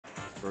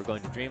We're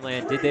going to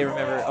Dreamland. Did they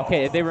remember?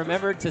 Okay, they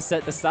remembered to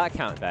set the stock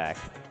count back.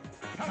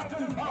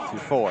 To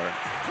 4.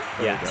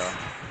 Yes.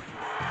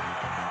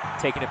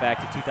 Taking it back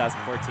to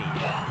 2014.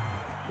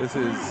 This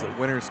is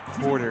winners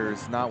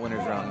quarters, not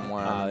winners round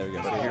 1. There we go.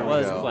 But So here he we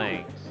was go.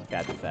 playing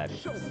Captain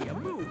Fabulous.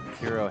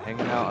 Kero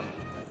hanging out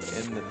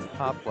in the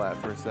top flat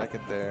for a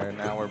second there.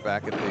 Now we're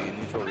back at the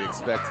neutral we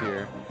expect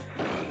here.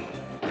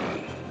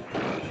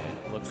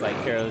 Looks like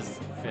Kero's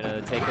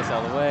gonna take this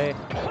all the way.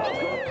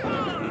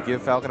 You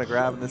give Falcon a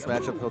grab in this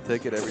matchup, he'll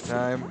take it every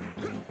time,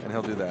 and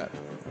he'll do that.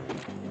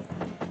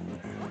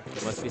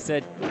 It must be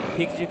said,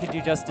 Pikachu can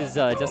do just as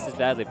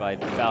badly by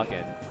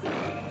Falcon.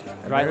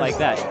 And Right like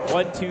that.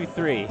 1, 2,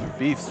 3.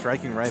 Beef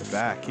striking right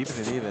back, keeping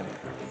it even.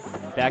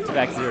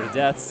 Back-to-back 0 to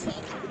deaths.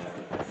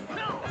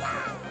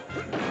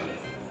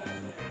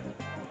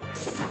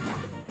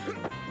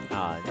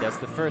 That's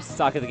the first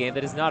stock of the game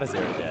that is not a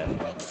 0 to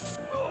death.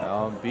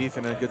 Beef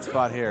in a good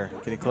spot here.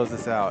 Can he close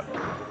this out?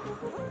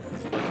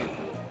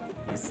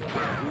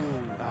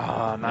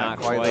 Not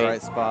quite the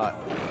right spot.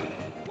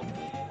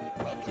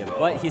 Yeah,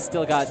 but he's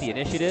still got the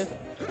initiative.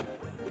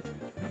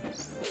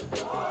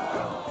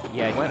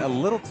 Yeah, he went a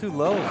little too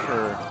low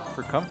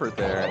for comfort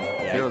there, and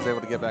Kero was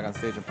able to get back on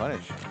stage and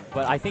punish.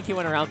 But I think he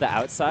went around the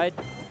outside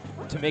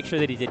to make sure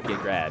that he didn't get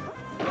grabbed.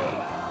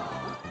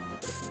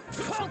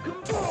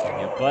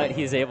 Yeah, but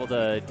he's able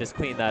to just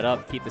clean that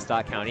up, keep the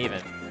stock count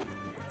even.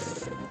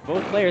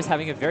 Both players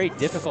having a very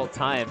difficult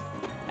time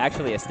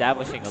actually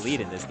establishing a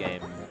lead in this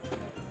game.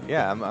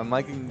 Yeah, I'm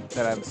liking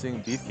that I'm seeing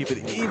Beef keep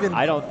it even.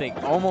 I don't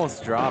think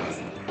almost dropped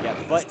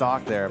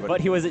stock there, but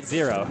he was at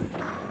 0.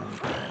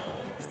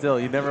 Still,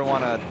 you never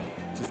want to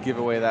just give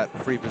away that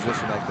free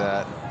position like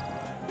that.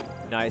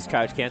 Nice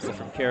crouch cancel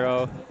from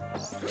Kero.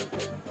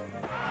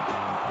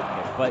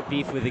 But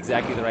Beef with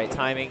exactly the right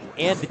timing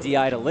and the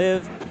DI to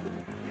live.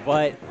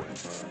 But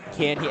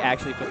can he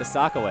actually put the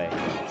stock away?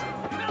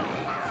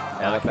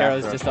 Now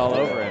Kero's just all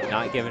over him,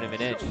 not giving him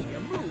an inch.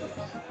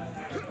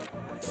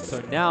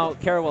 So now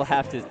Kero will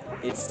have to,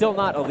 it's still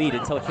not a lead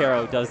until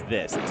Kero does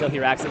this, until he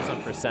racks up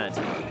some percent.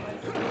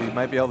 He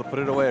might be able to put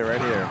it away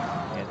right here.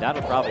 And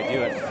that'll probably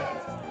do it.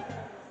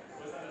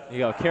 There you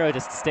go, Kero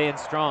just staying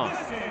strong.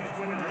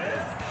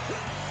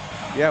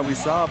 Yeah, we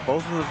saw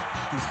both of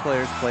these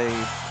players play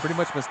pretty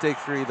much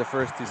mistake-free the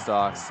first 2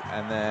 stocks,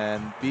 and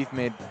then Beef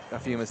made a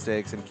few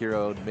mistakes and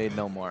Kero made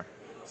no more.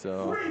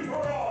 So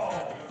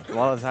a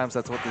lot of the times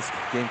that's what this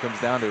game comes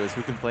down to, is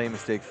who can play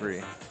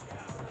mistake-free.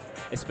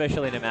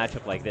 Especially in a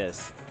matchup like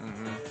this,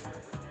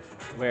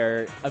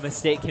 where a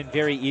mistake can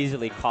very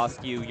easily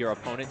cost you your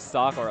opponent's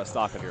stock or a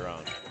stock of your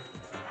own.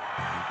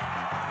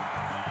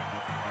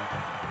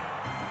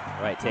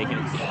 Right, taking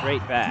it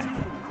straight back.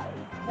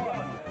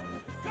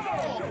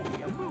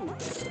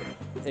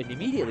 And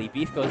immediately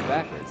Beef goes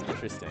backwards.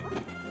 Interesting.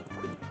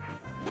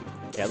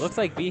 Yeah, it looks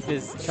like Beef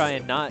is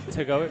trying not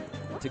to go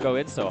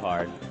in so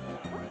hard,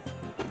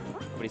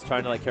 but he's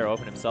trying to let Kero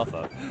open himself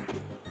up.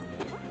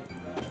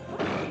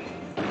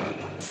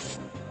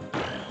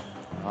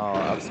 Oh,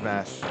 up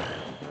smash.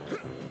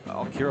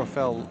 Oh, Kero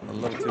fell a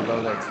little too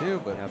low there too,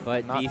 but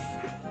but Beef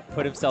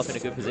put himself in a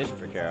good position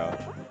for Kero.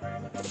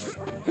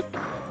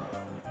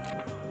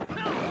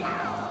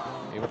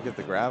 Able to get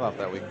the grab off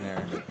that weak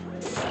nair.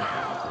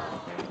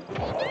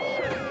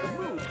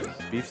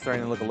 Beef's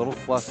starting to look a little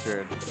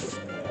flustered.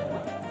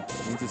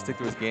 Needs to stick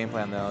to his game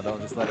plan though.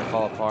 Don't just let it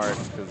fall apart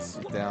because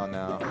he's down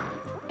now.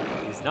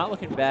 He's not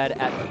looking bad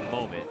at the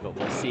moment, but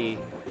we'll see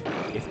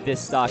if this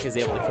stock is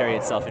able to carry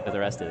itself into the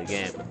rest of the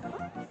game.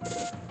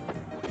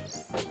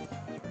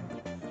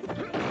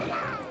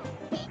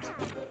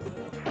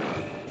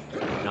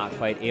 Not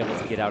quite able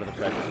to get out of the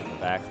pressure from the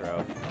back throw.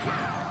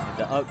 And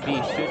the up B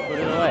should put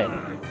it away.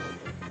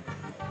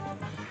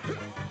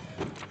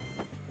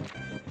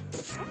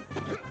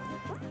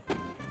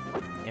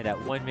 And at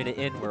 1 minute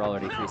in, we're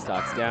already 3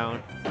 stocks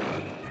down.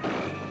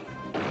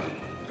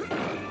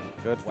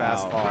 Good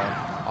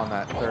fastball on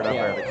that third up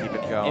air to keep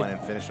it going and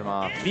finish him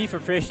off. Beef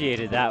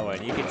appreciated that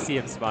one. You can see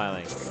him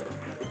smiling.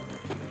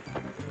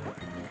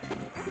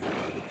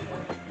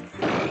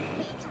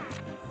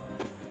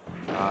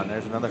 And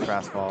there's another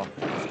fastball.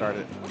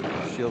 Started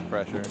shield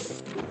pressure.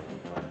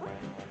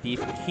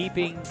 Beef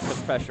keeping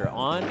the pressure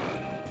on.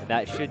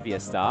 That should be a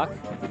stock.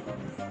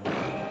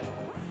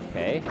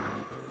 Okay.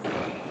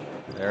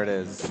 There it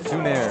is.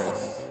 2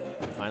 nairs.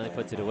 Finally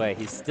puts it away.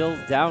 He's still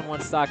down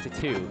 1 stock to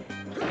 2.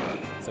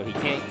 So he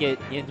can't get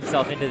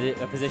himself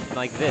into a position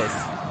like this.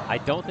 I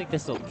don't think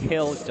this will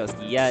kill just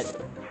yet.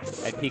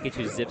 And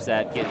Pikachu zips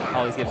at,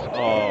 always gives,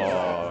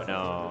 oh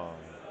no.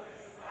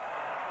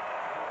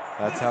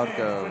 That's how it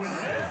goes.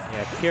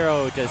 Yeah,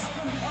 Kero just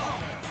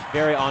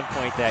very on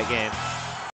point that game.